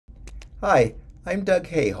Hi, I'm Doug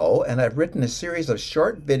Hayhoe, and I've written a series of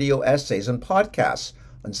short video essays and podcasts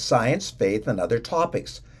on science, faith, and other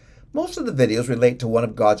topics. Most of the videos relate to one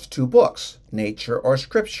of God's two books, nature or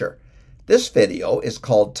scripture. This video is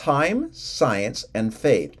called Time, Science, and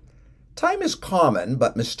Faith. Time is common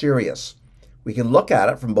but mysterious. We can look at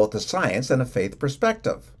it from both a science and a faith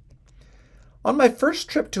perspective. On my first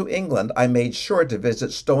trip to England, I made sure to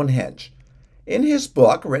visit Stonehenge. In his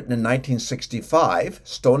book, written in 1965,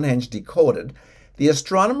 Stonehenge Decoded, the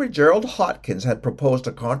astronomer Gerald Hopkins had proposed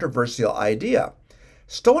a controversial idea.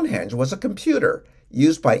 Stonehenge was a computer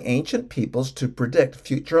used by ancient peoples to predict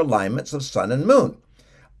future alignments of sun and moon,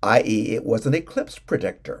 i.e., it was an eclipse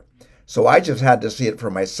predictor. So I just had to see it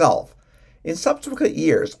for myself. In subsequent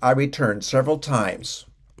years, I returned several times.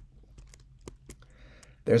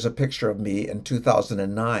 There's a picture of me in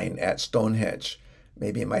 2009 at Stonehenge,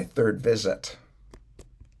 maybe my third visit.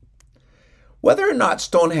 Whether or not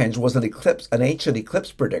Stonehenge was an ancient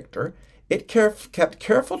eclipse predictor, it kept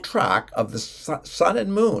careful track of the sun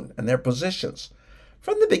and moon and their positions.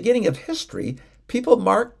 From the beginning of history, people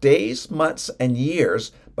marked days, months, and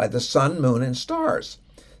years by the sun, moon, and stars.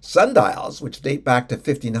 Sundials, which date back to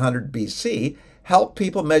 1500 BC, helped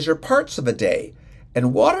people measure parts of a day,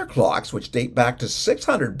 and water clocks, which date back to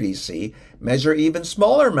 600 BC, measure even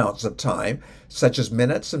smaller amounts of time, such as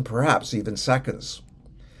minutes and perhaps even seconds.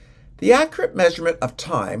 The accurate measurement of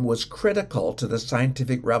time was critical to the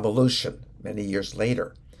scientific revolution many years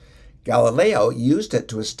later. Galileo used it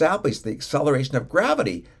to establish the acceleration of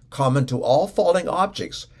gravity common to all falling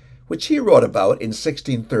objects, which he wrote about in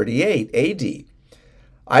 1638 AD.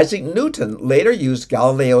 Isaac Newton later used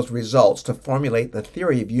Galileo's results to formulate the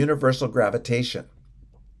theory of universal gravitation.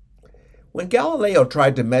 When Galileo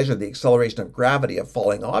tried to measure the acceleration of gravity of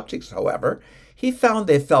falling objects, however, he found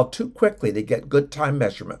they fell too quickly to get good time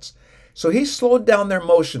measurements. So he slowed down their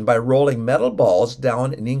motion by rolling metal balls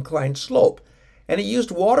down an inclined slope, and he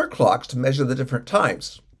used water clocks to measure the different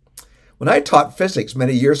times. When I taught physics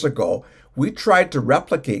many years ago, we tried to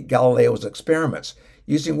replicate Galileo's experiments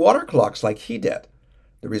using water clocks like he did.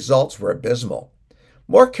 The results were abysmal.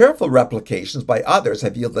 More careful replications by others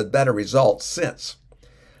have yielded better results since.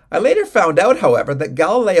 I later found out, however, that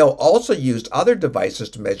Galileo also used other devices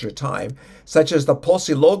to measure time, such as the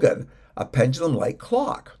pulsilogon, a pendulum-like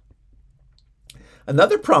clock.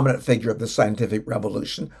 Another prominent figure of the scientific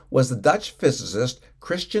revolution was the Dutch physicist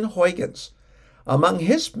Christian Huygens. Among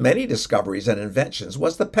his many discoveries and inventions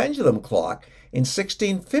was the pendulum clock in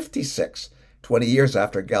 1656, 20 years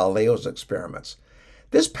after Galileo's experiments.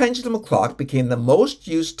 This pendulum clock became the most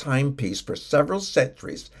used timepiece for several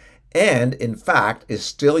centuries and, in fact, is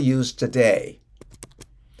still used today.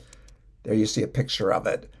 There you see a picture of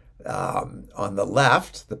it. On the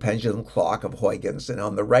left, the pendulum clock of Huygens, and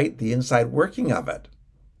on the right, the inside working of it.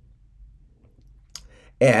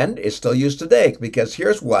 And it's still used today because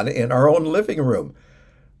here's one in our own living room.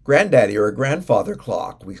 Granddaddy or a grandfather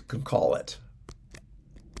clock, we can call it.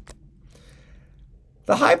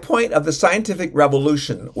 The high point of the scientific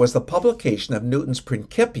revolution was the publication of Newton's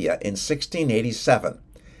Principia in 1687.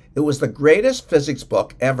 It was the greatest physics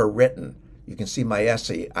book ever written. You can see my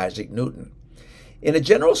essay, Isaac Newton. In a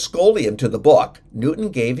general scholium to the book, Newton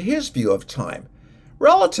gave his view of time.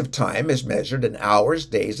 Relative time is measured in hours,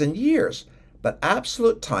 days, and years, but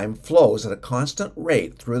absolute time flows at a constant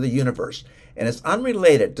rate through the universe and is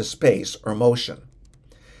unrelated to space or motion.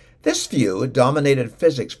 This view dominated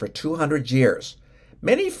physics for 200 years.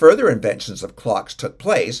 Many further inventions of clocks took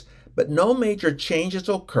place, but no major changes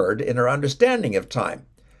occurred in our understanding of time.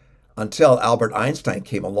 Until Albert Einstein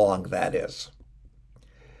came along, that is.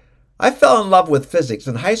 I fell in love with physics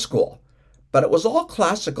in high school, but it was all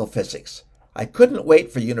classical physics. I couldn't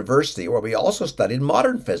wait for university, where we also studied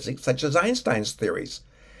modern physics, such as Einstein's theories.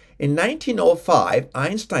 In 1905,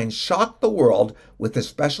 Einstein shocked the world with his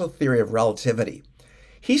special theory of relativity.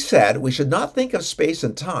 He said we should not think of space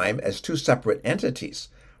and time as two separate entities.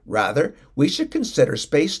 Rather, we should consider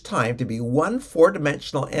space-time to be one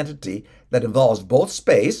four-dimensional entity that involves both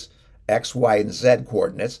space, x, y, and z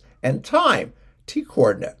coordinates, and time, t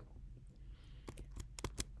coordinate.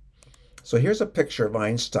 So here's a picture of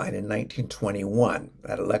Einstein in 1921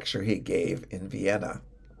 at a lecture he gave in Vienna.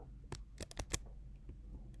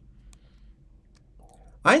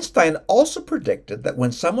 Einstein also predicted that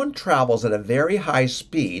when someone travels at a very high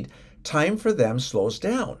speed, time for them slows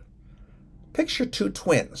down. Picture two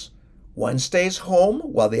twins. One stays home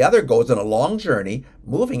while the other goes on a long journey,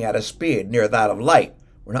 moving at a speed near that of light.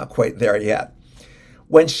 We're not quite there yet.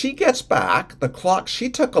 When she gets back, the clock she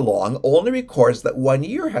took along only records that 1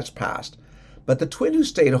 year has passed, but the twin who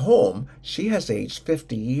stayed home, she has aged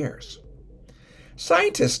 50 years.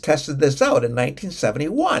 Scientists tested this out in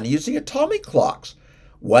 1971 using atomic clocks.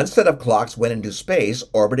 One set of clocks went into space,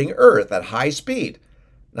 orbiting Earth at high speed.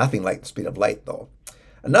 Nothing like the speed of light, though.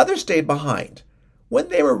 Another stayed behind. When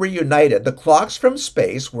they were reunited, the clocks from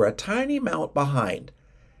space were a tiny amount behind.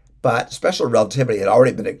 But special relativity had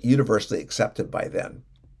already been universally accepted by then.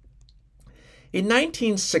 In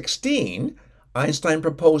 1916, Einstein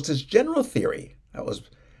proposed his general theory. That was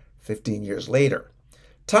 15 years later.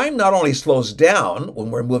 Time not only slows down when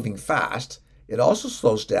we're moving fast, it also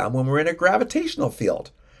slows down when we're in a gravitational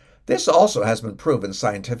field. This also has been proven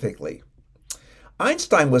scientifically.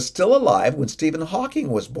 Einstein was still alive when Stephen Hawking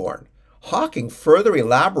was born. Hawking further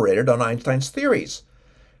elaborated on Einstein's theories.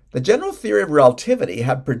 The general theory of relativity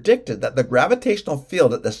had predicted that the gravitational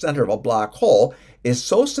field at the center of a black hole is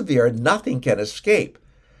so severe nothing can escape.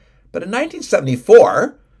 But in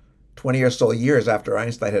 1974, 20 or so years after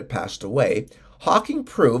Einstein had passed away, Hawking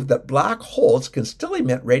proved that black holes can still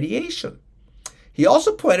emit radiation. He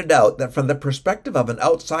also pointed out that from the perspective of an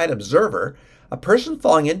outside observer, a person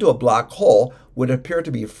falling into a black hole would appear to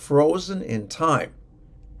be frozen in time.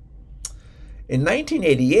 In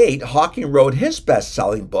 1988, Hawking wrote his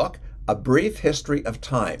best-selling book, A Brief History of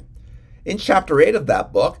Time. In Chapter 8 of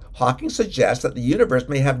that book, Hawking suggests that the universe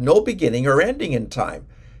may have no beginning or ending in time.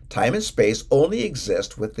 Time and space only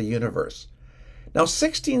exist with the universe. Now,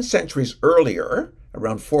 16 centuries earlier,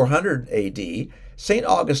 around 400 AD, St.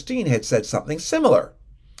 Augustine had said something similar.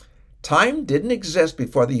 Time didn't exist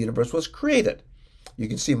before the universe was created. You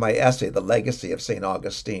can see my essay, The Legacy of St.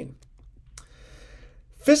 Augustine.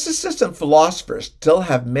 Physicists and philosophers still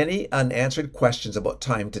have many unanswered questions about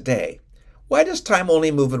time today. Why does time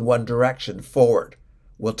only move in one direction, forward?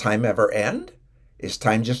 Will time ever end? Is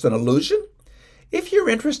time just an illusion? If you're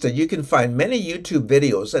interested, you can find many YouTube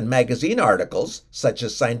videos and magazine articles, such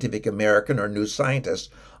as Scientific American or New Scientist,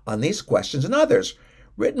 on these questions and others,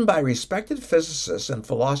 written by respected physicists and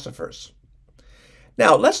philosophers.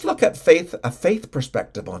 Now, let's look at a faith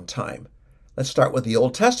perspective on time. Let's start with the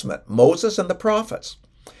Old Testament, Moses and the prophets.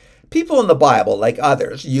 People in the Bible, like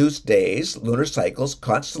others, used days, lunar cycles,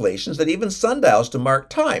 constellations, and even sundials to mark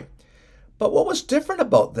time. But what was different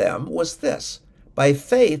about them was this. By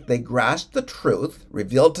faith, they grasped the truth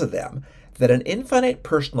revealed to them that an infinite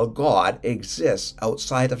personal God exists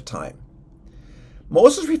outside of time.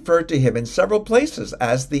 Moses referred to him in several places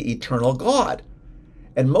as the eternal God.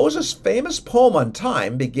 And Moses' famous poem on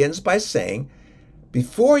time begins by saying,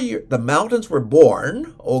 "Before the mountains were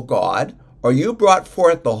born, O God, or you brought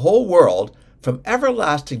forth the whole world, from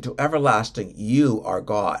everlasting to everlasting, you are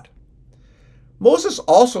God." Moses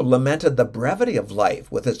also lamented the brevity of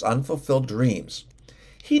life with its unfulfilled dreams.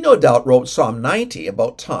 He no doubt wrote Psalm 90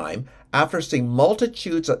 about time after seeing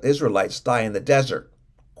multitudes of Israelites die in the desert.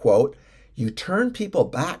 Quote, "You turn people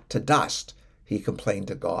back to dust," he complained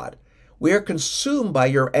to God. "We are consumed by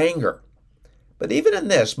your anger." But even in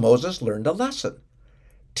this, Moses learned a lesson.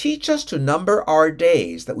 Teach us to number our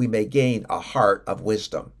days that we may gain a heart of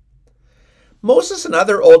wisdom. Moses and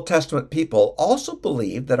other Old Testament people also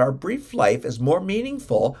believed that our brief life is more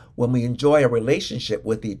meaningful when we enjoy a relationship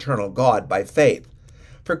with the eternal God by faith.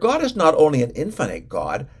 For God is not only an infinite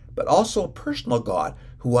God, but also a personal God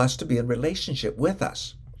who wants to be in relationship with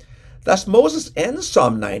us. Thus, Moses ends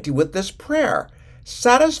Psalm 90 with this prayer,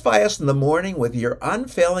 "Satisfy us in the morning with your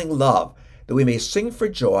unfailing love, that we may sing for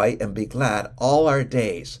joy and be glad all our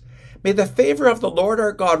days. May the favor of the Lord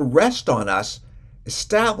our God rest on us,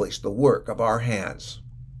 establish the work of our hands."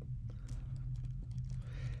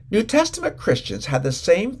 New Testament Christians had the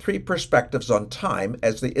same three perspectives on time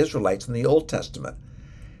as the Israelites in the Old Testament.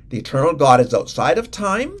 The eternal God is outside of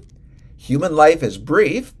time, human life is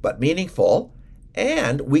brief but meaningful,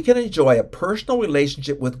 and we can enjoy a personal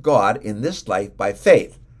relationship with God in this life by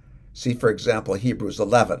faith. See, for example, Hebrews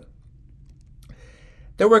 11.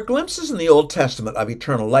 There were glimpses in the Old Testament of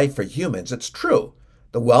eternal life for humans, it's true.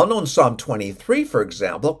 The well-known Psalm 23, for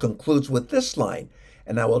example, concludes with this line,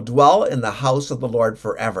 "And I will dwell in the house of the Lord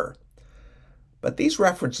forever." But these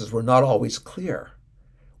references were not always clear.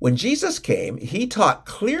 When Jesus came, he taught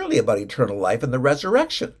clearly about eternal life and the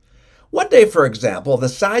resurrection. One day, for example, the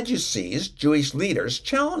Sadducees, Jewish leaders,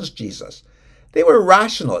 challenged Jesus. They were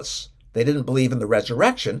rationalists. They didn't believe in the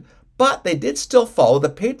resurrection, but they did still follow the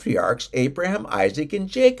patriarchs Abraham, Isaac, and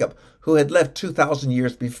Jacob, who had lived 2,000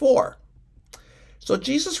 years before. So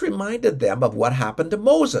Jesus reminded them of what happened to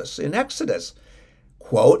Moses in Exodus.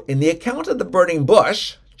 Quote, "In the account of the burning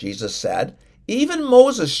bush," Jesus said, "even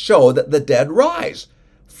Moses showed that the dead rise.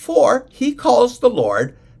 For he calls the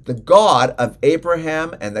Lord the God of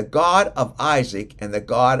Abraham and the God of Isaac and the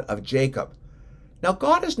God of Jacob." Now,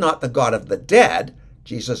 God is not the God of the dead,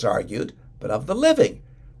 Jesus argued, but of the living.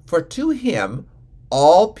 For to him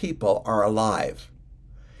all people are alive.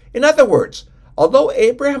 In other words, although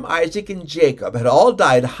Abraham, Isaac, and Jacob had all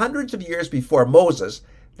died hundreds of years before Moses,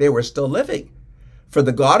 they were still living. For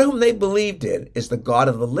the God whom they believed in is the God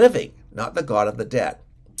of the living, not the God of the dead.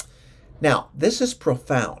 Now, this is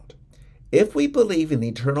profound. If we believe in the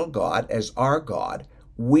eternal God as our God,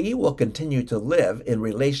 we will continue to live in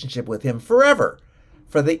relationship with him forever.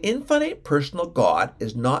 For the infinite personal God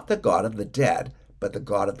is not the God of the dead, but the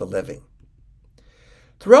God of the living.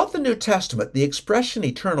 Throughout the New Testament, the expression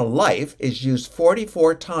eternal life is used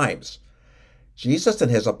 44 times. Jesus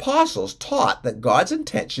and his apostles taught that God's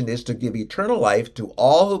intention is to give eternal life to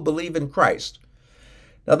all who believe in Christ.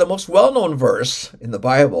 Now, the most well-known verse in the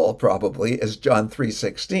Bible probably is John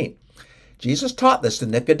 3:16. Jesus taught this to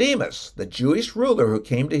Nicodemus, the Jewish ruler who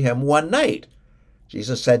came to him one night.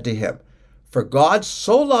 Jesus said to him, "For God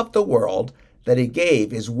so loved the world that he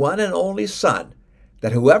gave his one and only Son,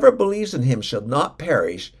 that whoever believes in him shall not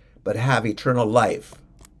perish, but have eternal life."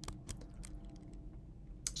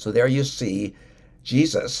 So there you see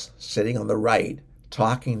Jesus sitting on the right,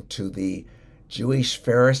 talking to the Jewish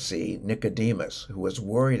Pharisee Nicodemus, who was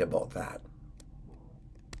worried about that.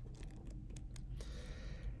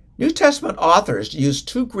 New Testament authors use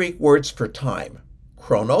two Greek words for time.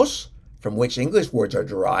 Chronos, from which English words are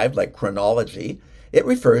derived, like chronology. It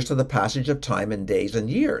refers to the passage of time in days and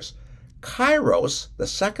years. Kairos, the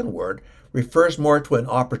second word, refers more to an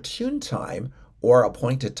opportune time or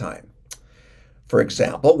appointed time. For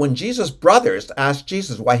example, when Jesus' brothers asked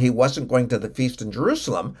Jesus why he wasn't going to the feast in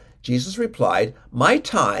Jerusalem, Jesus replied, "My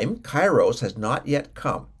time, Kairos, has not yet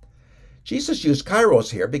come." Jesus used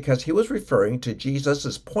Kairos here because he was referring to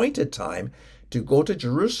Jesus' appointed time to go to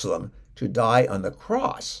Jerusalem to die on the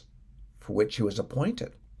cross for which he was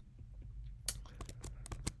appointed.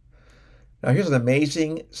 Now here's an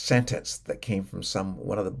amazing sentence that came from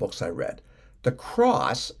one of the books I read. The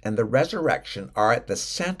cross and the resurrection are at the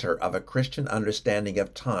center of a Christian understanding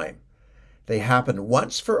of time. They happen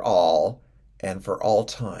once for all and for all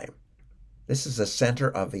time. This is the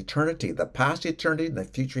center of eternity, the past eternity and the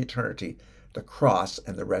future eternity, the cross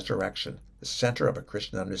and the resurrection, the center of a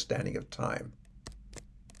Christian understanding of time.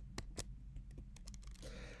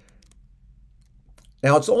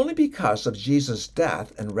 Now, it's only because of Jesus'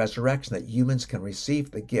 death and resurrection that humans can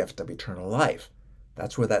receive the gift of eternal life.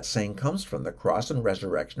 That's where that saying comes from. The cross and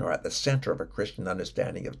resurrection are at the center of a Christian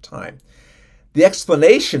understanding of time. The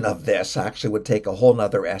explanation of this actually would take a whole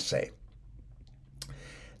nother essay.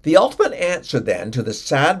 The ultimate answer then to the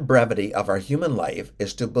sad brevity of our human life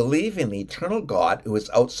is to believe in the eternal God who is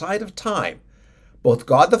outside of time, both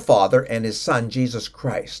God the Father and his Son, Jesus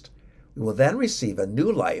Christ. We will then receive a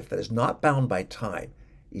new life that is not bound by time,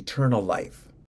 eternal life.